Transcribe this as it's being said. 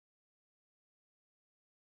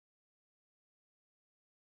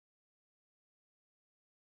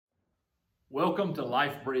Welcome to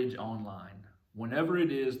LifeBridge Online. Whenever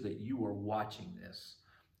it is that you are watching this,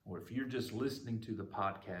 or if you're just listening to the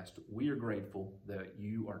podcast, we are grateful that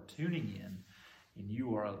you are tuning in and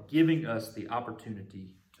you are giving us the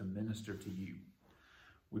opportunity to minister to you.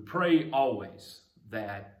 We pray always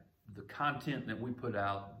that the content that we put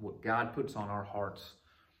out, what God puts on our hearts,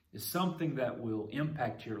 is something that will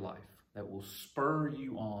impact your life, that will spur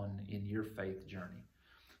you on in your faith journey.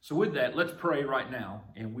 So with that, let's pray right now,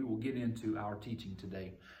 and we will get into our teaching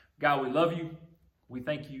today. God, we love you. We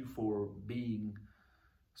thank you for being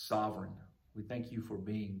sovereign. We thank you for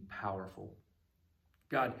being powerful.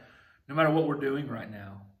 God, no matter what we're doing right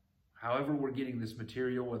now, however we're getting this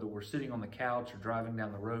material, whether we're sitting on the couch or driving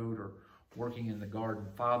down the road or working in the garden,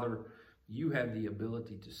 Father, you have the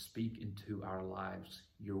ability to speak into our lives.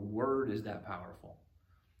 Your word is that powerful.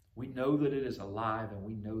 We know that it is alive and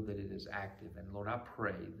we know that it is active. And Lord, I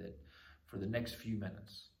pray that for the next few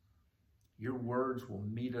minutes, your words will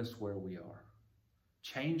meet us where we are.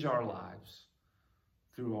 Change our lives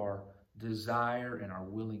through our desire and our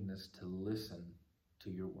willingness to listen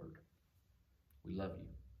to your word. We love you.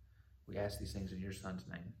 We ask these things in your Son's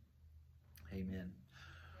name. Amen.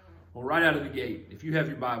 Well, right out of the gate, if you have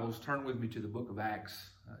your Bibles, turn with me to the book of Acts,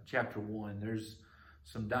 chapter 1. There's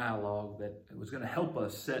some dialogue that was going to help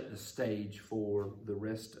us set the stage for the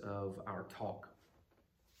rest of our talk.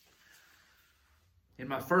 In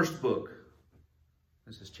my first book,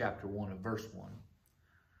 this is chapter 1 of verse 1,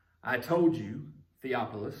 I told you,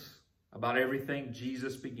 Theophilus, about everything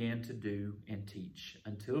Jesus began to do and teach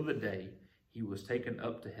until the day he was taken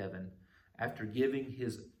up to heaven after giving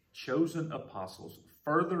his chosen apostles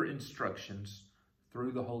further instructions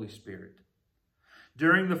through the Holy Spirit.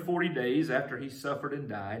 During the 40 days after he suffered and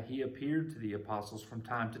died, he appeared to the apostles from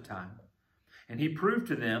time to time, and he proved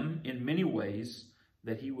to them in many ways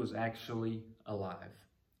that he was actually alive.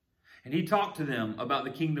 And he talked to them about the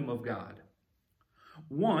kingdom of God.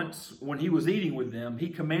 Once, when he was eating with them, he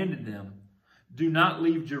commanded them, "Do not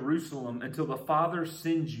leave Jerusalem until the Father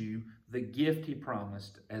sends you the gift he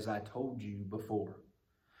promised, as I told you before.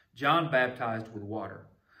 John baptized with water,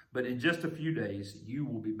 but in just a few days you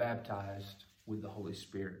will be baptized with the Holy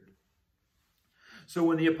Spirit." So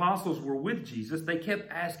when the apostles were with Jesus, they kept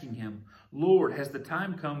asking him, "Lord, has the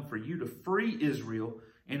time come for you to free Israel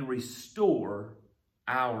and restore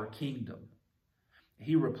our kingdom?"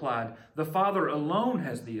 He replied, "The Father alone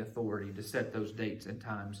has the authority to set those dates and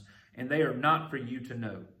times, and they are not for you to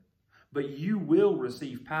know. But you will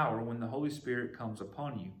receive power when the Holy Spirit comes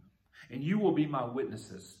upon you, and you will be my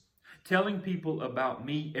witnesses, telling people about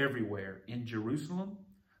me everywhere, in Jerusalem,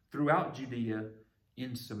 throughout Judea,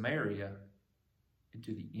 in Samaria, and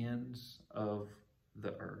to the ends of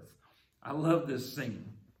the earth." I love this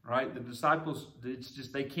scene, right? The disciples, it's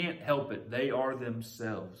just, they can't help it. They are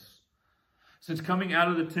themselves. Since coming out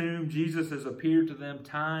of the tomb, Jesus has appeared to them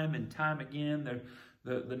time and time again.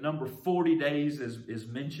 The number 40 days is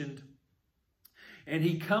mentioned. And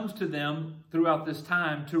he comes to them throughout this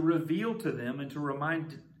time to reveal to them and to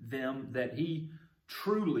remind them that he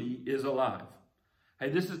truly is alive. Hey,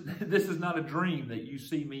 this is not a dream that you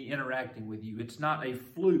see me interacting with you. It's not a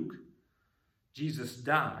fluke. Jesus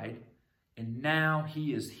died, and now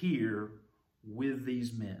he is here with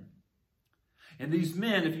these men. And these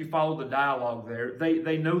men, if you follow the dialogue there,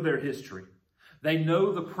 they know their history. They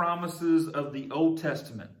know the promises of the Old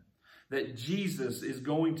Testament, that Jesus is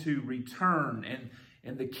going to return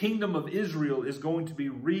and the kingdom of Israel is going to be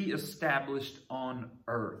reestablished on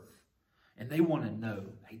earth. And they want to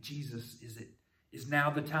know, hey, Jesus, is now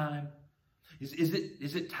the time? Is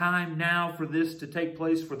it time now for this to take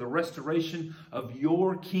place, for the restoration of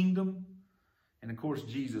your kingdom? And of course,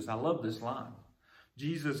 Jesus, I love this line.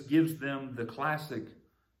 Jesus gives them the classic,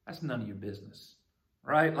 "That's none of your business,"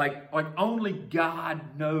 right? Like only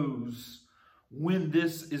God knows when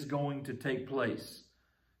this is going to take place.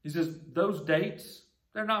 He says, those dates,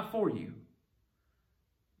 they're not for you.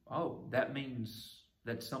 Oh, that means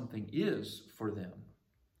that something is for them.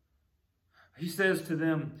 He says to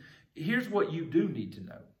them, here's what you do need to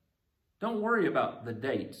know. Don't worry about the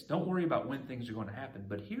dates. Don't worry about when things are going to happen.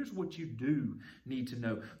 But here's what you do need to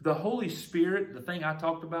know. The Holy Spirit, the thing I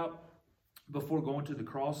talked about before going to the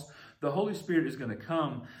cross, the Holy Spirit is going to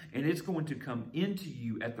come, and it's going to come into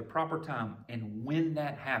you at the proper time. And when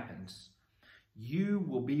that happens, you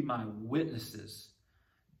will be my witnesses,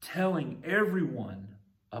 telling everyone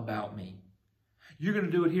about me. You're going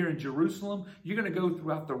to do it here in Jerusalem. You're going to go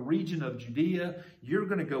throughout the region of Judea. You're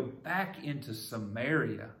going to go back into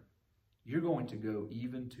Samaria. You're going to go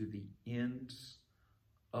even to the ends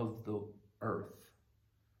of the earth.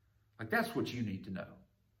 Like, that's what you need to know.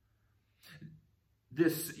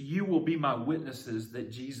 this "you will be my witnesses"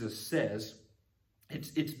 that Jesus says,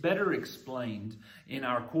 it's better explained in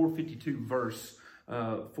our Core 52 verse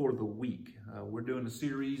for the week. We're doing a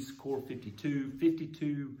series, Core 52,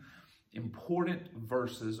 52 important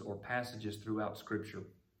verses or passages throughout Scripture.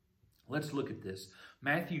 Let's look at this.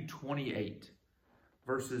 Matthew 28,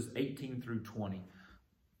 verses 18 through 20.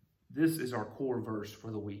 This is our core verse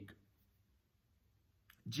for the week.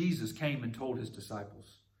 Jesus came and told his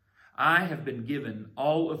disciples, "I have been given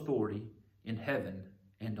all authority in heaven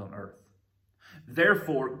and on earth.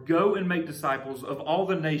 Therefore, go and make disciples of all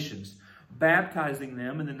the nations, baptizing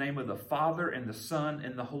them in the name of the Father and the Son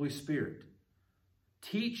and the Holy Spirit.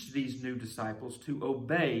 Teach these new disciples to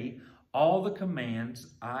obey all the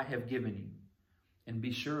commands I have given you. And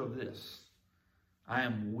be sure of this, I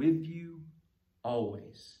am with you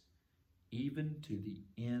always, even to the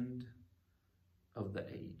end of the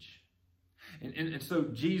age." And so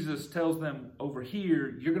Jesus tells them over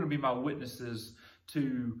here, you're going to be my witnesses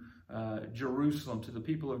to Jerusalem, to the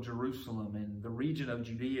people of Jerusalem and the region of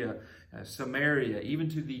Judea, Samaria, even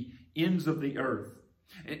to the ends of the earth.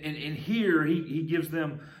 And here he gives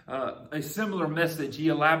them a similar message. He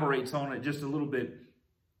elaborates on it just a little bit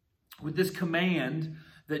with this command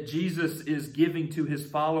that Jesus is giving to his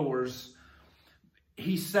followers.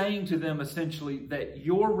 He's saying to them essentially that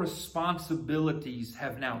your responsibilities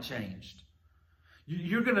have now changed.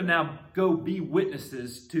 You're going to now go be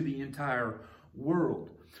witnesses to the entire world.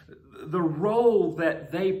 The role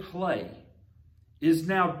that they play is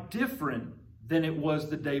now different than it was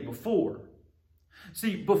the day before.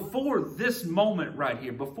 See, before this moment right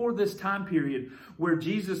here, before this time period where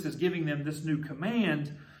Jesus is giving them this new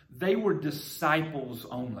command, they were disciples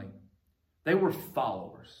only. They were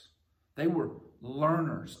followers. They were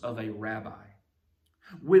learners of a rabbi.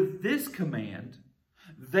 With this command,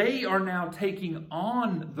 they are now taking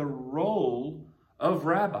on the role of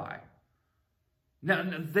rabbi. Now,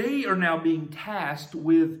 they are now being tasked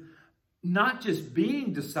with not just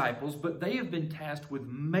being disciples, but they have been tasked with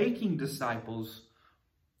making disciples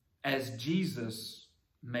as Jesus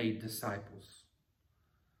made disciples.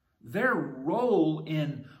 Their role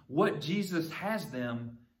in what Jesus has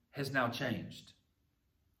them has now changed.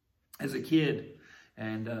 As a kid,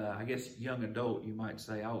 and I guess young adult, you might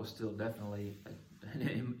say, I was still definitely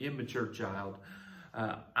an immature child.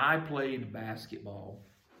 I played basketball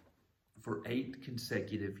for 8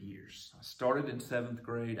 consecutive years. I started in 7th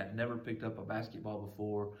grade. I'd never picked up a basketball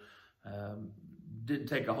before. Didn't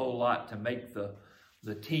take a whole lot to make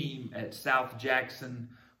the team at South Jackson.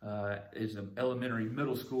 Is an elementary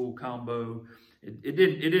middle school combo. It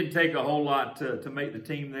didn't take a whole lot to make the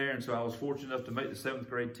team there, and so I was fortunate enough to make the 7th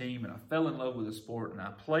grade team, and I fell in love with the sport, and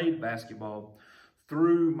I played basketball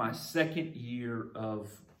through my 2nd year of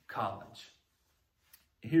college.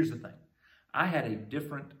 Here's the thing. I had a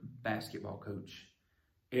different basketball coach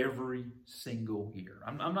every single year.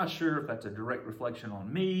 I'm not sure if that's a direct reflection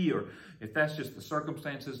on me or if that's just the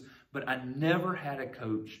circumstances, but I never had a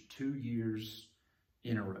coach 2 years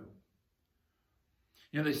in a row.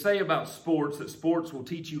 You know, they say about sports that sports will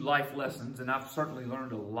teach you life lessons, and I've certainly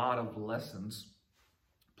learned a lot of lessons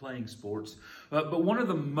playing sports. But one of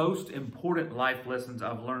the most important life lessons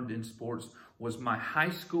I've learned in sports was my high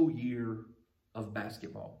school year of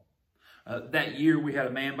basketball. That year, we had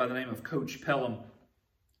a man by the name of Coach Pelham.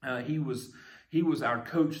 He was our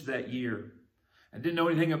coach that year. I didn't know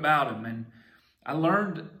anything about him, and I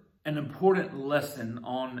learned an important lesson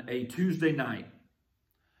on a Tuesday night.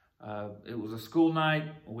 It was a school night.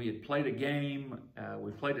 We had played a game.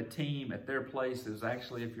 We played a team at their place. It was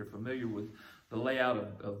actually, if you're familiar with the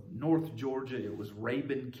layout of North Georgia, it was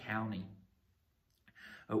Rabun County.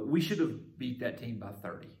 We should have beat that team by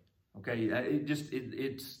 30. Okay,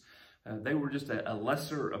 they were just a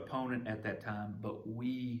lesser opponent at that time, but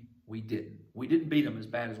we didn't. We didn't beat them as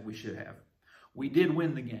bad as we should have. We did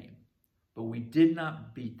win the game, but we did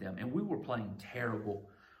not beat them, and we were playing terrible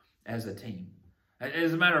as a team.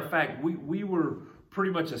 As a matter of fact, we were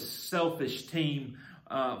pretty much a selfish team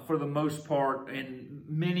for the most part, and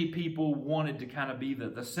many people wanted to kind of be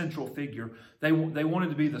the central figure. They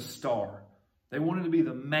wanted to be the star. They wanted to be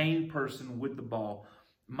the main person with the ball,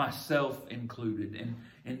 myself included.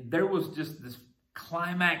 And there was just this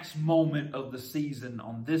climax moment of the season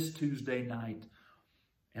on this Tuesday night,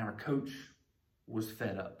 and our coach was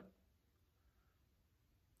fed up.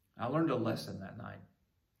 I learned a lesson that night.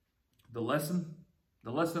 The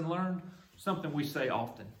lesson learned, something we say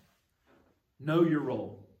often. Know your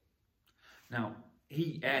role. Now,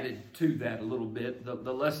 he added to that a little bit.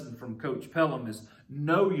 The lesson from Coach Pelham is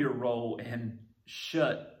know your role and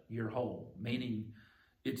shut your hole, meaning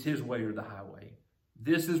it's his way or the highway.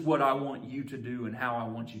 This is what I want you to do and how I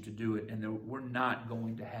want you to do it. And we're not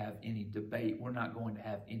going to have any debate. We're not going to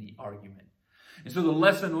have any argument. And so the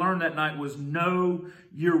lesson learned that night was know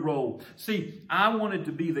your role. See, I wanted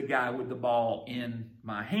to be the guy with the ball in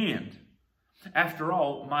my hand. After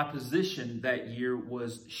all, my position that year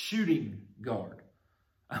was shooting guard.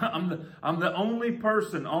 I'm the only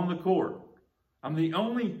person on the court. I'm the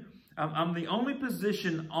only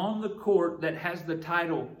position on the court that has the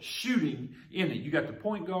title shooting in it. You got the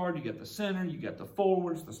point guard, you got the center, you got the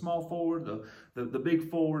forwards, the small forward, the big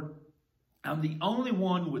forward. I'm the only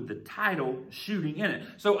one with the title shooting in it.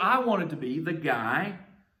 So I wanted to be the guy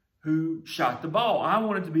who shot the ball. I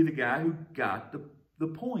wanted to be the guy who got the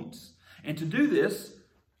points. And to do this,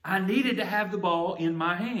 I needed to have the ball in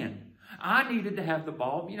my hand. I needed to have the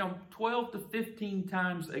ball, 12 to 15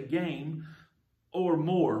 times a game or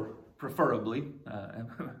more, preferably,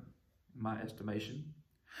 in my estimation.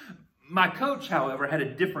 My coach, however, had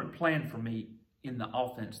a different plan for me in the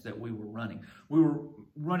offense that we were running. We were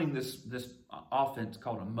running this offense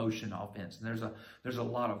called a motion offense. And there's a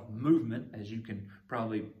lot of movement, as you can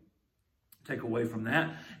probably take away from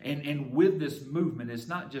that. And with this movement, it's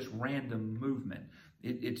not just random movement.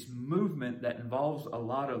 It's movement that involves a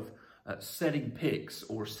lot of setting picks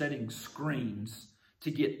or setting screens to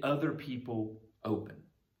get other people open.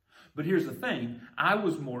 But here's the thing. I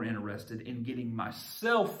was more interested in getting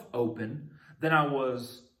myself open than I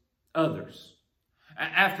was others.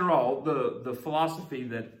 After all, the philosophy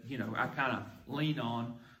that, I kind of lean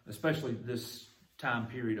on, especially this time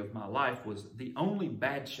period of my life, was the only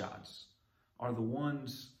bad shots are the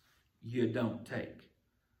ones you don't take.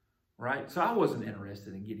 Right? So I wasn't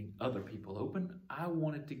interested in getting other people open. I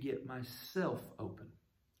wanted to get myself open.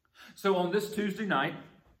 So on this Tuesday night,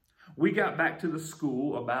 we got back to the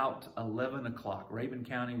school about 11 o'clock. Rabun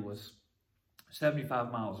County was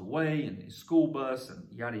 75 miles away in the school bus and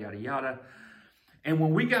yada, yada, yada. And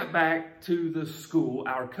when we got back to the school,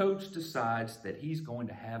 our coach decides that he's going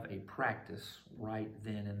to have a practice right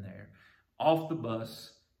then and there. Off the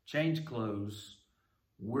bus, change clothes,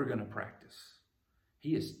 we're going to practice.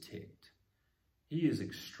 He is ticked. He is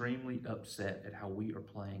extremely upset at how we are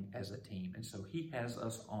playing as a team. And so he has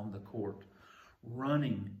us on the court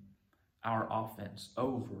running our offense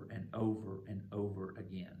over and over and over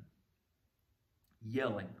again.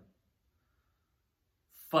 Yelling.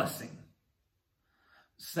 Fussing.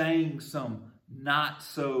 Saying some not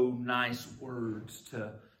so nice words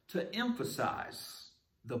to emphasize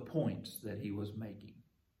the points that he was making.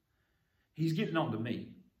 He's getting on to me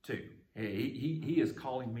too. He is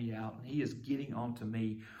calling me out, and he is getting onto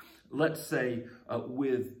me, let's say,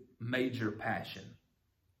 with major passion,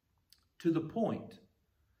 to the point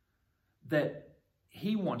that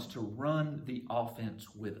he wants to run the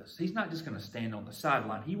offense with us. He's not just going to stand on the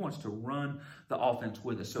sideline. He wants to run the offense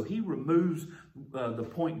with us. So he removes the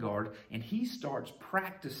point guard, and he starts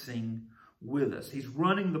practicing with us. He's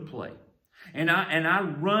running the play. And I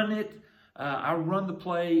run it. I run the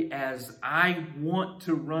play as I want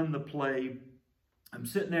to run the play. I'm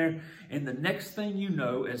sitting there, and the next thing you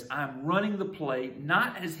know, as I'm running the play,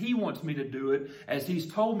 not as he wants me to do it, as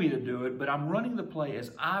he's told me to do it, but I'm running the play as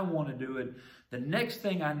I want to do it. The next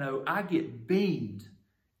thing I know, I get beamed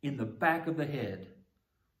in the back of the head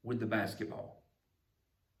with the basketball.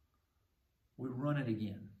 We run it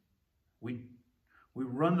again. We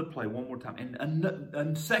run the play one more time. And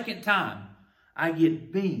a second time, I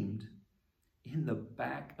get beamed in the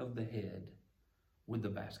back of the head with the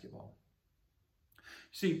basketball.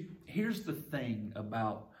 See, here's the thing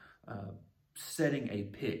about setting a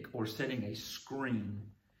pick or setting a screen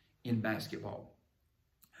in basketball.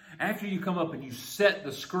 After you come up and you set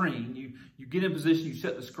the screen, you get in position, you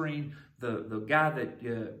set the screen, the guy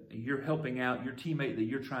that you're helping out, your teammate that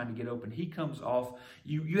you're trying to get open, he comes off.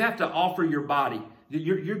 You have to offer your body.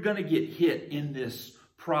 You're going to get hit in this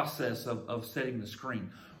process of setting the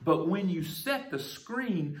screen. But when you set the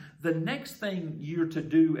screen, the next thing you're to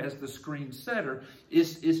do as the screen setter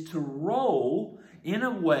is to roll in a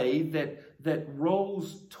way that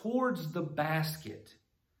rolls towards the basket.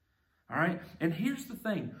 All right? And here's the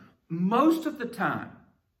thing. Most of the time,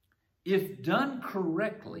 if done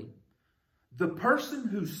correctly, the person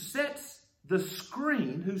who sets the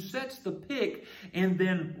screen, who sets the pick, and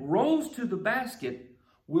then rolls to the basket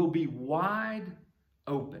will be wide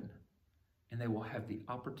open. And they will have the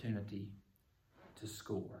opportunity to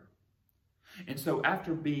score. And so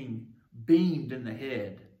after being beamed in the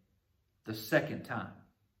head the second time,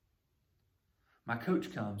 my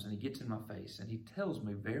coach comes and he gets in my face and he tells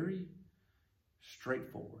me very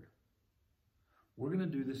straightforward, we're going to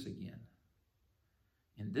do this again.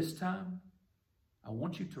 And this time, I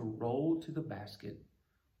want you to roll to the basket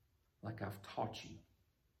like I've taught you.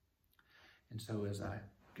 And so as I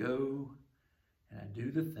go and I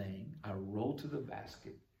do the thing, I roll to the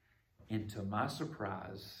basket, and to my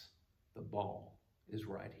surprise, the ball is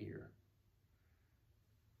right here.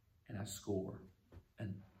 And I score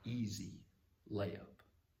an easy layup.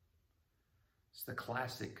 It's the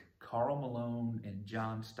classic Karl Malone and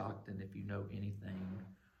John Stockton, if you know anything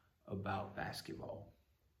about basketball.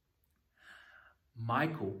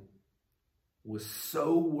 Michael was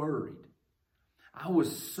so worried. I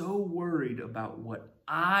was so worried about what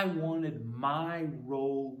I wanted my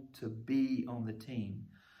role to be on the team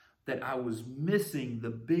that I was missing the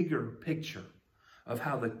bigger picture of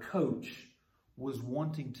how the coach was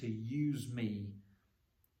wanting to use me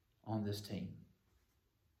on this team.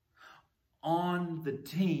 On the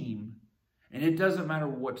team, and it doesn't matter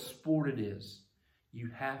what sport it is, you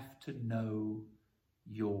have to know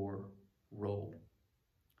your role.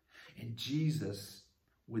 And Jesus,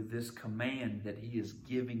 with this command that he is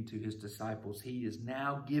giving to his disciples, he is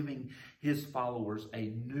now giving his followers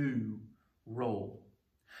a new role.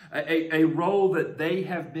 A role that they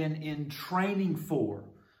have been in training for,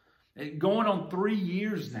 going on 3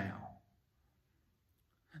 years now.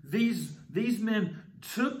 These men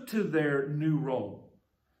took to their new role.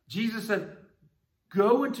 Jesus said,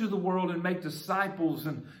 go into the world and make disciples,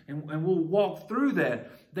 and we'll walk through that.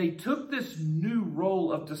 They took this new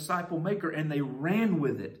role of disciple maker and they ran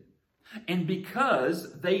with it. And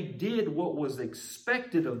because they did what was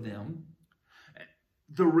expected of them,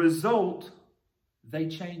 the result, they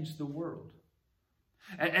changed the world.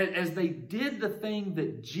 As they did the thing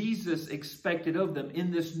that Jesus expected of them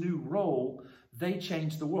in this new role, they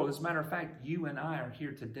changed the world. As a matter of fact, you and I are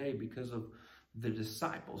here today because of the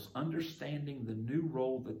disciples understanding the new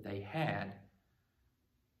role that they had.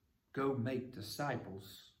 Go make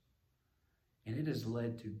disciples. And it has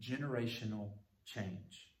led to generational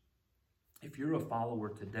change. If you're a follower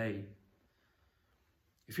today,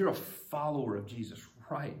 if you're a follower of Jesus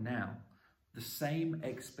right now, the same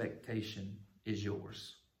expectation is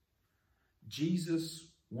yours. Jesus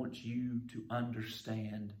wants you to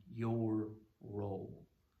understand your role.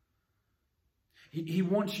 He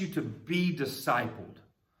wants you to be discipled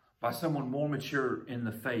by someone more mature in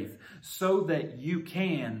the faith so that you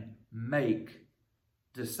can make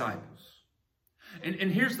disciples.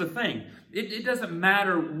 And here's the thing. It doesn't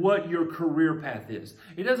matter what your career path is.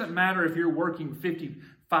 It doesn't matter if you're working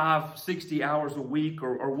 55, 60 hours a week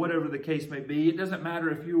or whatever the case may be. It doesn't matter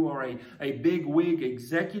if you are a big wig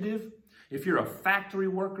executive, if you're a factory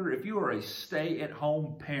worker, if you are a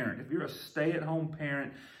stay-at-home parent. If you're a stay-at-home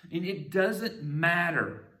parent, and it doesn't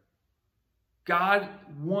matter. God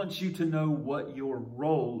wants you to know what your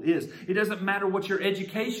role is. It doesn't matter what your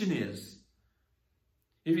education is.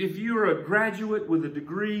 If you're a graduate with a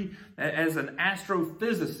degree as an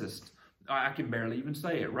astrophysicist, I can barely even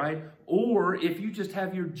say it, right? Or if you just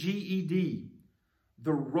have your GED,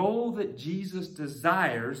 the role that Jesus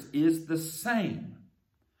desires is the same.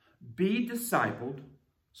 Be discipled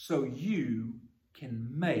so you can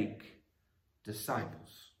make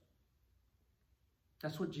disciples.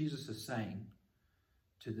 That's what Jesus is saying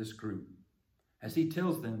to this group as he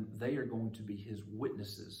tells them they are going to be his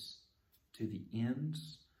witnesses to the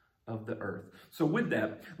ends of the earth. So with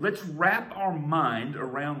that, let's wrap our mind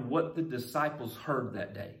around what the disciples heard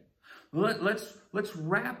that day. Let's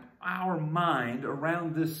wrap our mind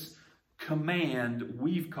around this command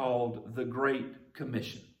we've called the Great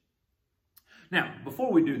Commission. Now,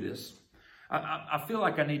 before we do this, I feel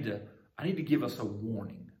like I need to give us a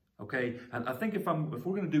warning. Okay, I think if we're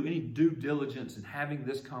going to do any due diligence in having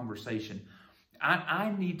this conversation,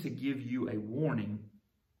 I need to give you a warning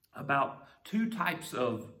about two types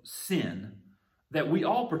of sin that we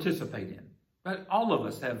all participate in. But all of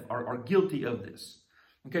us are guilty of this.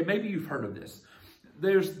 Okay, maybe you've heard of this.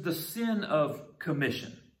 There's the sin of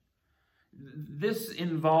commission. This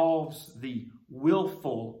involves the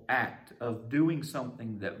willful act of doing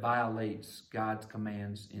something that violates God's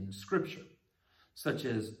commands in Scripture, such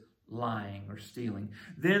as lying or stealing.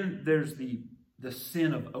 Then there's the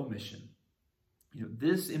sin of omission.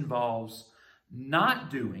 This involves not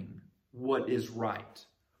doing what is right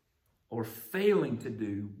or failing to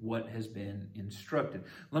do what has been instructed.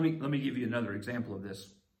 Let me give you another example of this.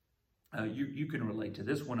 You can relate to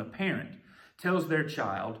this. When a parent tells their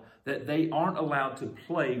child that they aren't allowed to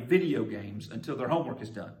play video games until their homework is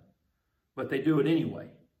done, but they do it anyway.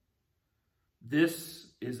 This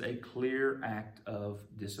is a clear act of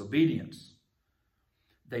disobedience.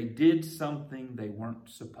 They did something they weren't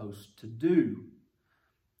supposed to do.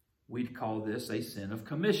 We'd call this a sin of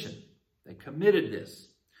commission. They committed this.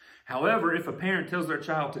 However, if a parent tells their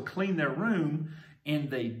child to clean their room and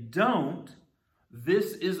they don't,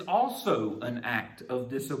 this is also an act of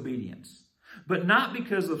disobedience. But not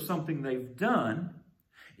because of something they've done.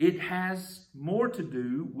 It has more to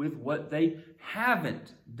do with what they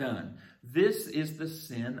haven't done. This is the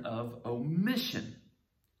sin of omission.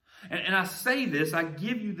 And I say this, I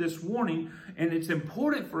give you this warning, and it's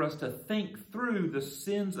important for us to think through the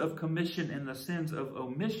sins of commission and the sins of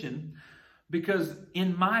omission, because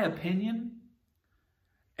in my opinion,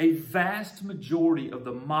 a vast majority of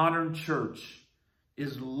the modern church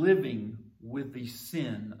is living with the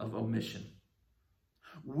sin of omission.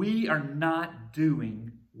 We are not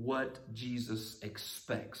doing what Jesus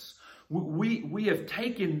expects. We have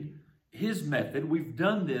taken his method. We've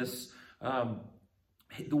done this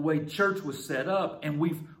the way church was set up, and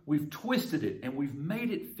we've twisted it, and we've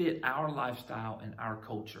made it fit our lifestyle and our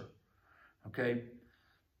culture. Okay?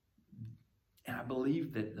 And I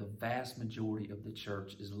believe that the vast majority of the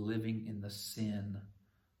church is living in the sin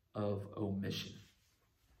of omission.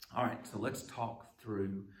 All right, so let's talk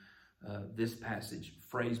through this passage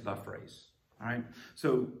phrase by phrase. All right,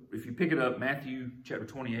 so if you pick it up, Matthew chapter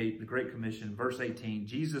 28, the Great Commission, verse 18,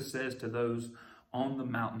 Jesus says to those on the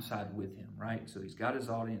mountainside with him, right? So he's got his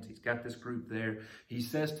audience, he's got this group there. He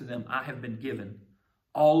says to them, I have been given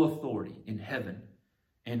all authority in heaven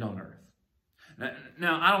and on earth.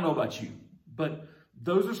 Now, I don't know about you, but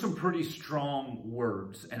those are some pretty strong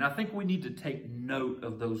words. And I think we need to take note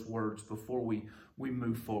of those words before we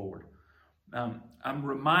move forward. I'm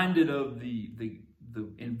reminded of the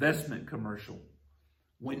investment commercial.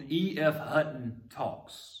 When E.F. Hutton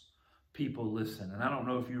talks, people listen. And I don't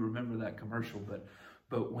know if you remember that commercial,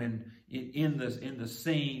 but when in the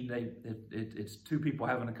scene, it's two people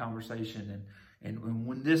having a conversation, and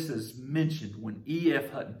when this is mentioned, when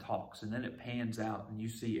E.F. Hutton talks, and then it pans out, and you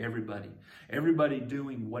see everybody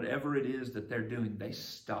doing whatever it is that they're doing, they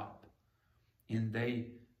stop, and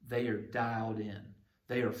they are dialed in,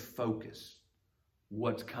 they are focused.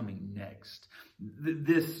 What's coming next?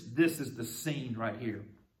 This is the scene right here.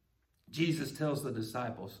 Jesus tells the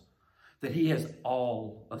disciples that he has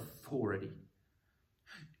all authority.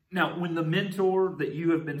 Now, when the mentor that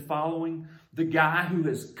you have been following, the guy who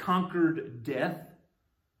has conquered death,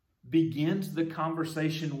 begins the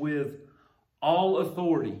conversation with all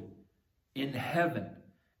authority in heaven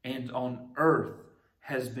and on earth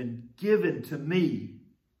has been given to me,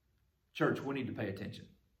 church, we need to pay attention.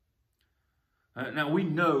 Now, we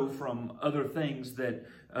know from other things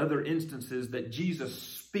other instances that Jesus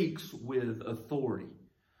speaks with authority.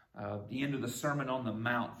 The end of the Sermon on the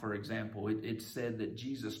Mount, for example, it said that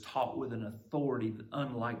Jesus taught with an authority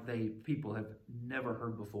unlike people have never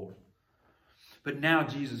heard before. But now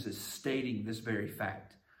Jesus is stating this very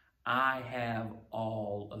fact. I have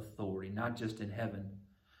all authority, not just in heaven,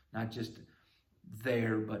 not just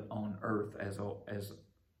there, but on earth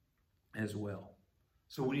as well.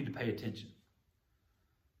 So we need to pay attention.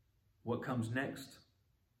 What comes next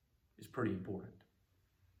is pretty important.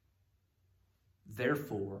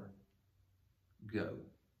 Therefore, go.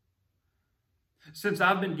 Since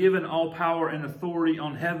I've been given all power and authority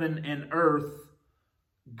on heaven and earth,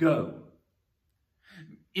 go.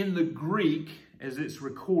 In the Greek, as it's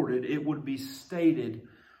recorded, it would be stated,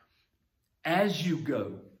 as you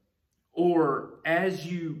go, or as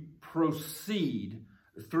you proceed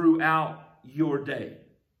throughout your day.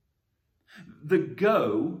 The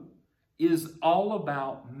go is all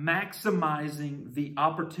about maximizing the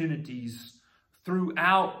opportunities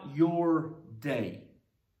throughout your day.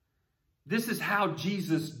 This is how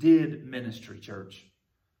Jesus did ministry, church.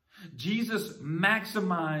 Jesus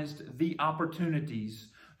maximized the opportunities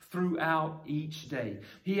throughout each day.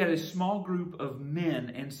 He had a small group of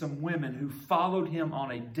men and some women who followed him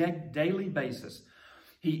on a daily basis.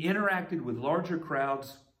 He interacted with larger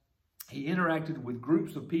crowds. He interacted with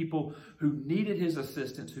groups of people who needed his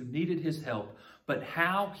assistance, who needed his help. But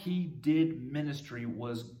how he did ministry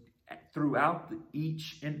was throughout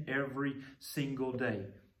each and every single day.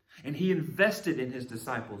 And he invested in his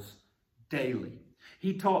disciples daily.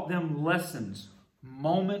 He taught them lessons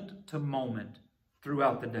moment to moment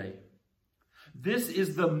throughout the day. This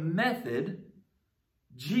is the method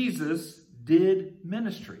Jesus did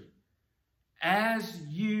ministry. As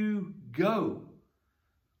you go.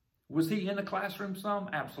 Was he in the classroom some?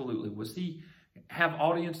 Absolutely. Was he have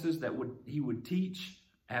audiences that he would teach?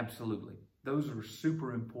 Absolutely. Those are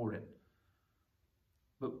super important.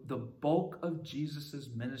 But the bulk of Jesus'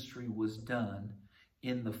 ministry was done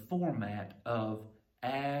in the format of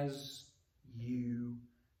as you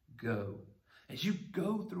go. As you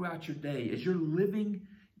go throughout your day, as you're living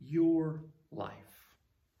your life.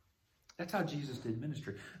 That's how Jesus did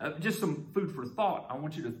ministry. Just some food for thought. I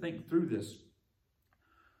want you to think through this.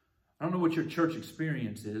 I don't know what your church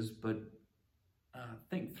experience is, but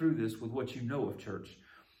think through this with what you know of church.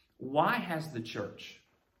 Why has the church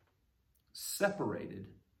separated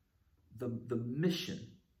the mission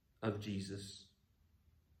of Jesus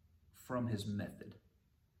from his method?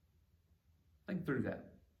 Think through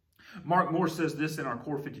that. Mark Moore says this in our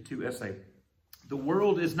Core 52 essay. The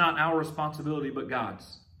world is not our responsibility, but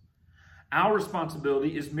God's. Our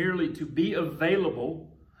responsibility is merely to be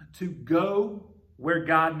available to go where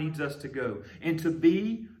God needs us to go and to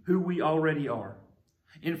be who we already are,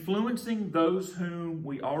 influencing those whom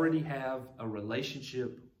we already have a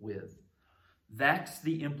relationship with. That's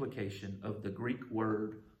the implication of the Greek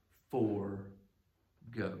word for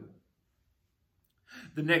go.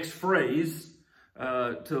 The next phrase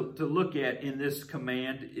to look at in this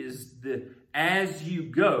command is the as you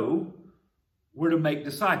go, we're to make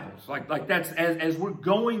disciples. Like that's as we're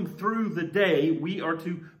going through the day, we are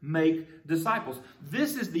to make disciples.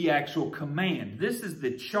 This is the actual command. This is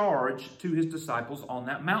the charge to his disciples on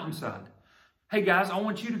that mountainside. Hey guys, I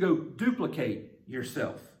want you to go duplicate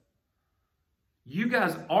yourself. You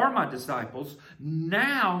guys are my disciples.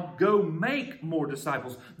 Now go make more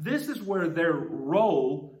disciples. This is where their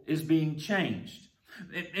role is being changed.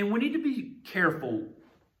 And we need to be careful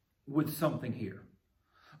with something here.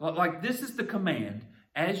 Like this is the command.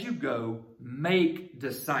 As you go, make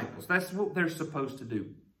disciples. That's what they're supposed to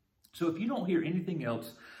do. So if you don't hear anything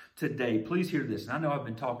else today, please hear this. And I know I've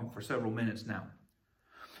been talking for several minutes now.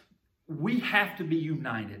 We have to be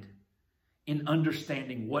united in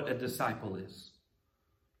understanding what a disciple is.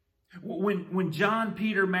 When John,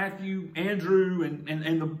 Peter, Matthew, Andrew,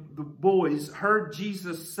 and the boys heard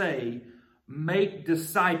Jesus say, make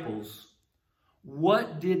disciples,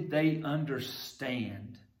 what did they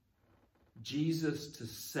understand Jesus to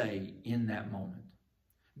say in that moment?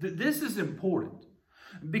 This is important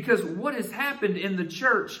because what has happened in the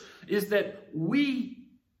church is that we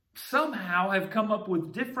somehow have come up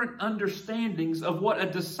with different understandings of what a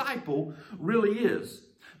disciple really is.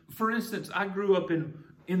 For instance, I grew up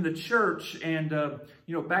in the church, and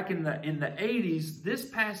back in the 80s, this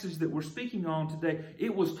passage that we're speaking on today,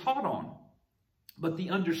 it was taught on. But the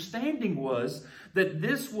understanding was that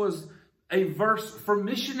this was a verse for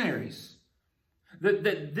missionaries.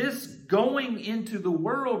 That this going into the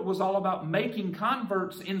world was all about making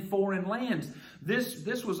converts in foreign lands.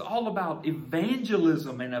 This was all about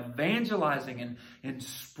evangelism and evangelizing and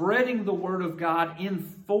spreading the word of God in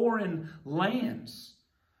foreign lands.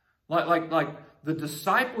 Like the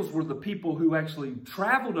disciples were the people who actually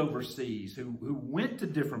traveled overseas, who went to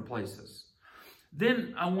different places.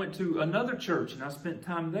 Then I went to another church and I spent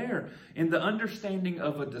time there. And the understanding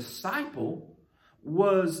of a disciple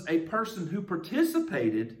was a person who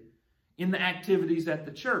participated in the activities at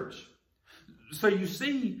the church. So you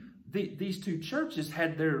see, these two churches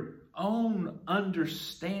had their own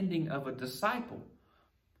understanding of a disciple.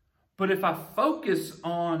 But if I focus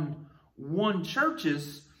on one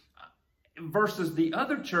church's versus the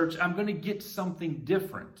other church, I'm going to get something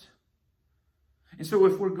different. And so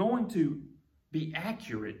if we're going to be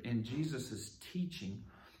accurate in Jesus' teaching,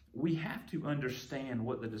 we have to understand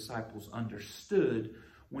what the disciples understood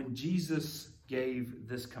when Jesus gave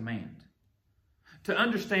this command. To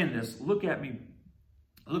understand this, look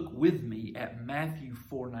with me at Matthew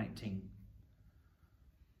 4:19.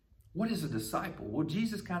 What is a disciple? Well,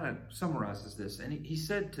 Jesus kind of summarizes this, and he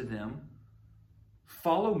said to them,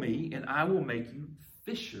 follow me, and I will make you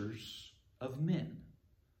fishers of men.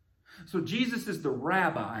 So Jesus is the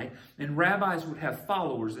rabbi, and rabbis would have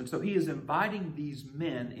followers. And so he is inviting these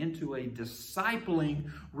men into a discipling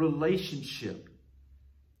relationship.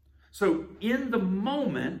 So in the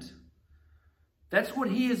moment, that's what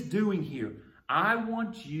he is doing here. I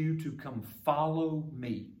want you to come follow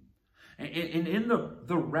me. And in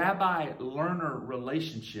the rabbi-learner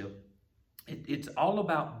relationship, it's all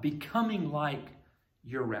about becoming like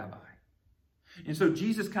your rabbi. And so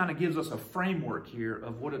Jesus kind of gives us a framework here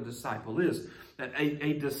of what a disciple is. That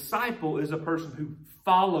a disciple is a person who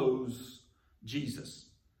follows Jesus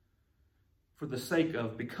for the sake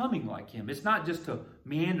of becoming like him. It's not just to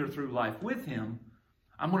meander through life with him.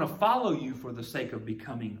 I'm going to follow you for the sake of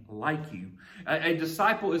becoming like you. A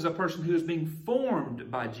disciple is a person who is being formed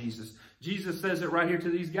by Jesus. Jesus says it right here to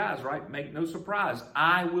these guys, right? Make no surprise.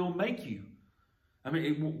 I will make you. I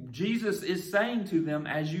mean, Jesus is saying to them,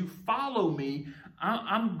 as you follow me,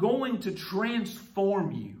 I'm going to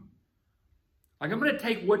transform you. Like I'm going to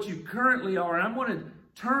take what you currently are and I'm going to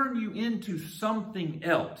turn you into something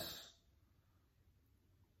else.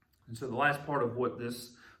 And so the last part of what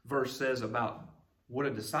this verse says about what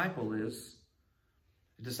a disciple is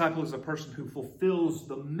A disciple is a person who fulfills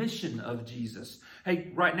the mission of Jesus.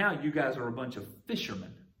 Hey, right now you guys are a bunch of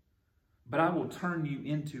fishermen, but I will turn you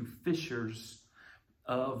into fishers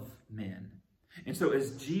of men. And so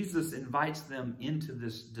as Jesus invites them into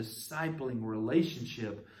this discipling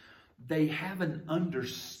relationship, they have an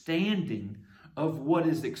understanding of what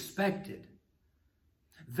is expected.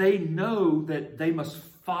 They know that they must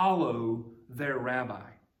follow their rabbi.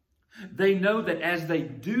 They know that as they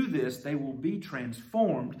do this, they will be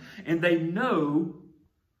transformed. And they know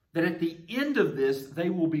that at the end of this, they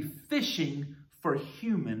will be fishing for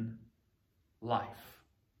human life.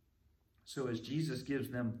 So as Jesus gives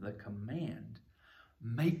them the command,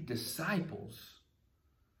 make disciples,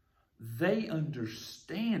 they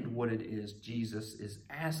understand what it is Jesus is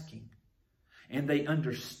asking. And they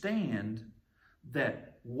understand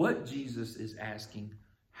that what Jesus is asking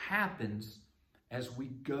happens as we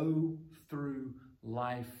go through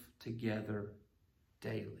life together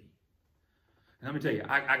daily. And let me tell you,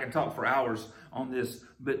 I can talk for hours on this,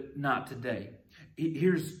 but not today.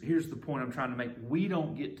 Here's the point I'm trying to make. We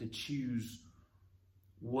don't get to choose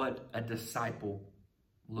what a disciple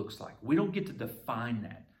looks like. We don't get to define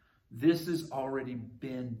that. This has already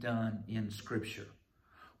been done in Scripture.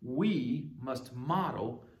 We must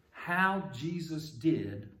model how Jesus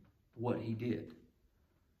did what he did.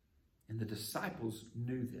 And the disciples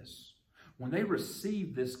knew this. When they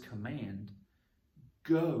received this command,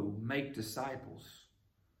 go make disciples,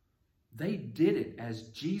 they did it as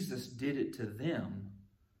Jesus did it to them,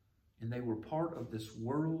 and they were part of this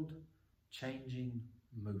world-changing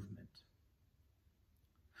movement.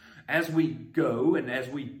 As we go and as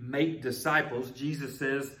we make disciples, Jesus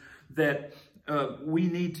says that we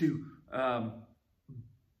need to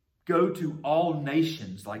go to all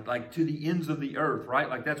nations, like to the ends of the earth, right?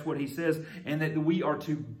 Like that's what he says. And that we are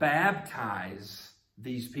to baptize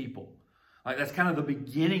these people. Like that's kind of the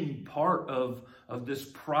beginning part of this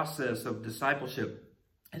process of discipleship.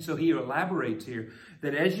 And so he elaborates here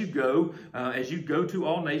that as you go to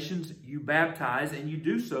all nations, you baptize, and you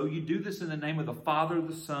do this in the name of the Father,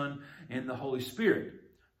 the Son, and the Holy Spirit,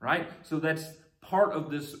 right? So that's part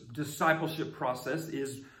of this discipleship process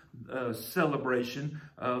is celebration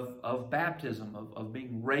of baptism, of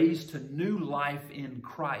being raised to new life in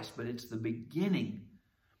Christ. But it's the beginning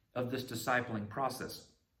of this discipling process.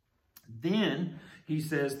 Then he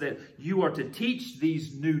says that you are to teach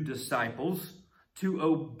these new disciples to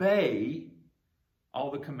obey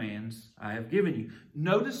all the commands I have given you.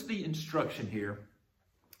 Notice the instruction here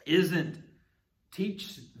isn't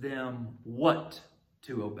teach them what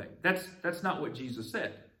to obey. That's not what Jesus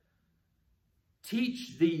said.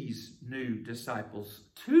 Teach these new disciples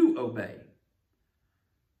to obey,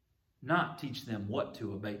 not teach them what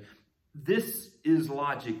to obey. This is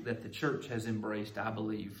logic that the church has embraced, I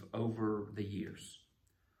believe, over the years.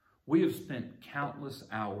 We have spent countless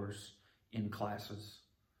hours in classes,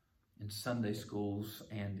 in Sunday schools,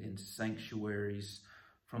 and in sanctuaries,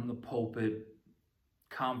 from the pulpit,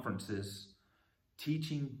 conferences,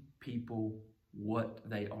 teaching people what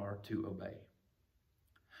they are to obey.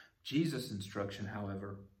 Jesus' instruction,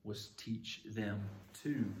 however, was teach them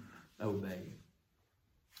to obey.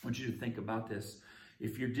 I want you to think about this.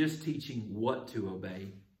 If you're just teaching what to obey,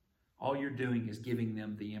 all you're doing is giving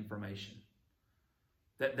them the information.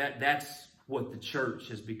 That's what the church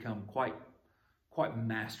has become quite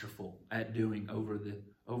masterful at doing over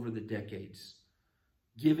the decades.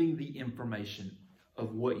 Giving the information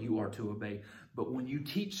of what you are to obey. But when you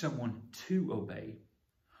teach someone to obey,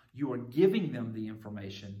 you are giving them the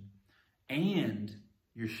information and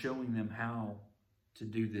you're showing them how to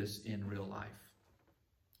do this in real life.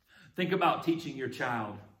 Think about teaching your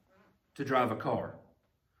child to drive a car.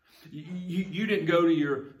 You didn't go to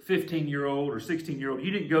your 15-year-old or 16-year-old.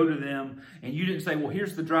 You didn't go to them and you didn't say, well,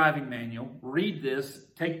 here's the driving manual. Read this.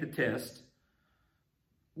 Take the test.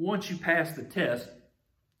 Once you pass the test,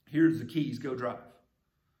 here's the keys. Go drive.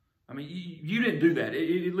 I mean, you didn't do that,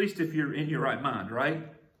 at least if you're in your right mind, right?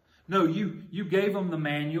 No, you gave them the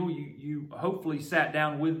manual. You hopefully sat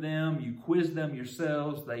down with them. You quizzed them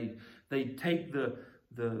yourselves. They take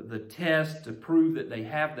the test to prove that they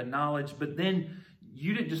have the knowledge. But then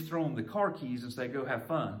you didn't just throw them the car keys and say, go have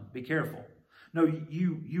fun. Be careful. No,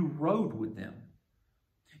 you rode with them.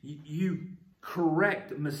 You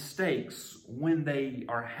correct mistakes when they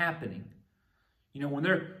are happening. You know, when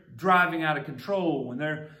they're driving out of control, when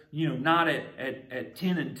they're, not at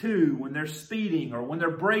 10 and 2, when they're speeding or when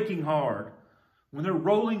they're braking hard, when they're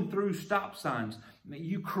rolling through stop signs,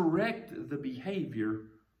 you correct the behavior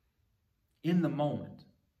in the moment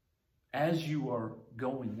as you are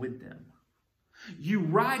going with them. You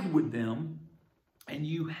ride with them and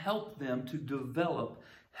you help them to develop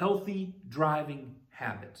healthy driving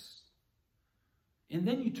habits. And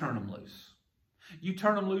then you turn them loose. You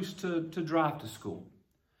turn them loose to drive to school.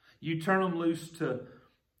 You turn them loose to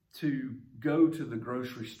go to the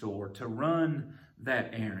grocery store, to run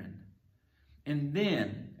that errand. And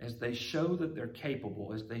then, as they show that they're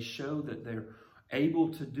capable, as they show that they're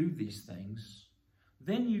able to do these things,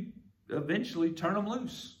 then you eventually turn them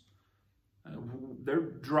loose. They're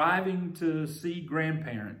driving to see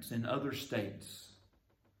grandparents in other states.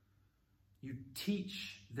 You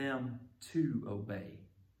teach them to obey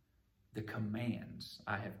the commands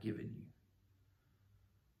I have given you.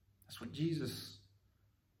 That's what Jesus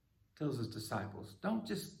tells his disciples. Don't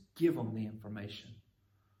just give them the information,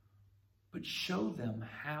 but show them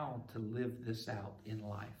how to live this out in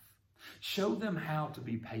life. Show them how to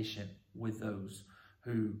be patient with those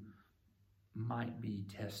who might be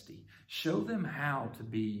testy. Show them how to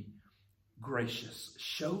be gracious.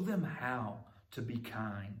 Show them how to be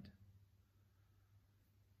kind.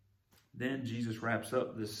 Then Jesus wraps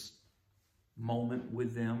up this moment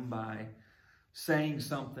with them by saying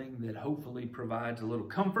something that hopefully provides a little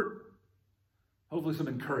comfort, hopefully some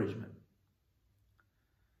encouragement.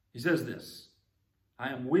 He says this, I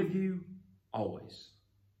am with you always,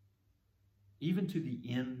 even to the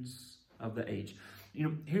ends of the age. You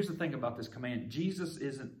know, here's the thing about this command. Jesus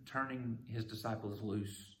isn't turning his disciples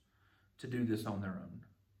loose to do this on their own.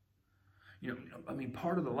 You know, I mean,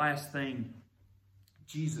 part of the last thing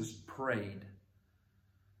Jesus prayed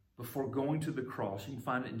before going to the cross, you can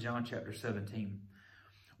find it in John chapter 17,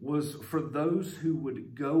 was for those who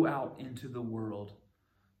would go out into the world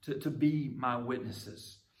to be my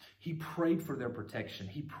witnesses. He prayed for their protection.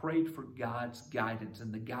 He prayed for God's guidance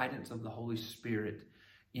and the guidance of the Holy Spirit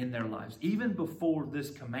in their lives. Even before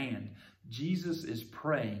this command, Jesus is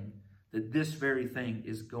praying that this very thing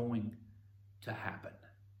is going to happen.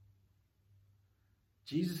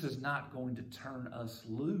 Jesus is not going to turn us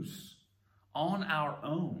loose on our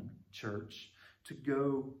own, church, to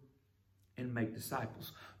go and make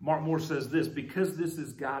disciples. Mark Moore says this, because this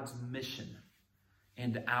is God's mission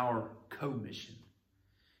and our co-mission,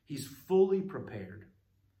 he's fully prepared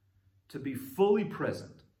to be fully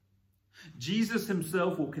present. Jesus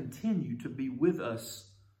himself will continue to be with us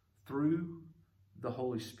through the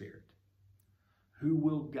Holy Spirit, who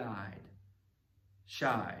will guide,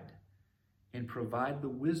 guide, and provide the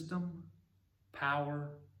wisdom, power,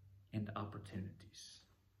 and opportunities.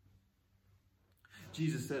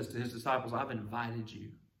 Jesus says to his disciples, I've invited you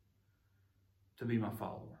to be my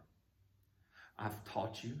follower. I've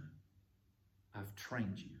taught you. I've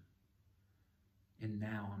trained you. And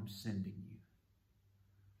now I'm sending you.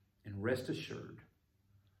 And rest assured,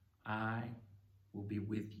 I will be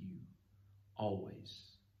with you always,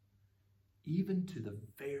 even to the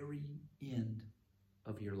very end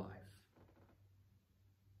of your life.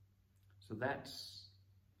 So that's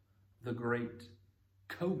the great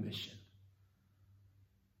commission.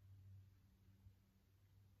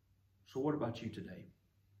 So what about you today?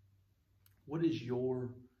 What is your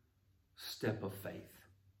step of faith?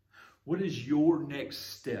 What is your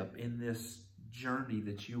next step in this journey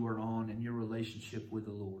that you are on in your relationship with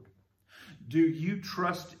the Lord? Do you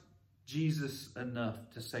trust Jesus enough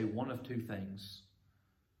to say one of two things?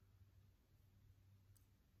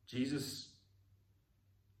 Jesus,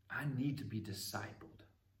 I need to be discipled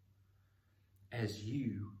as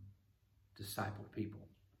you disciple people.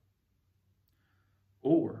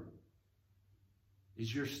 Or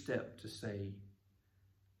is your step to say,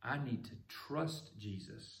 I need to trust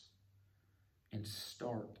Jesus and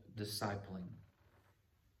start discipling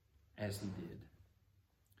as he did?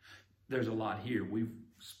 There's a lot here. We've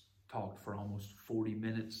talked for almost 40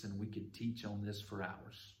 minutes and we could teach on this for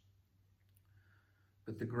hours.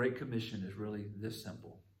 But the Great Commission is really this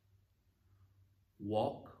simple.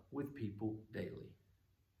 Walk with people daily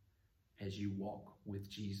as you walk with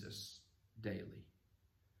Jesus daily.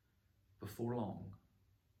 Before long,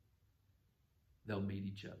 they'll meet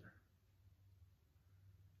each other.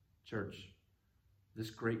 Church, this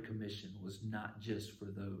Great Commission was not just for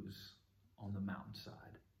those on the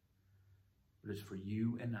mountainside, but it's for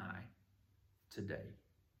you and I today.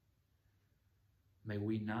 May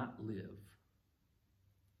we not live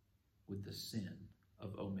with the sin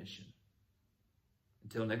of omission.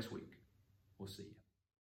 Until next week, we'll see you.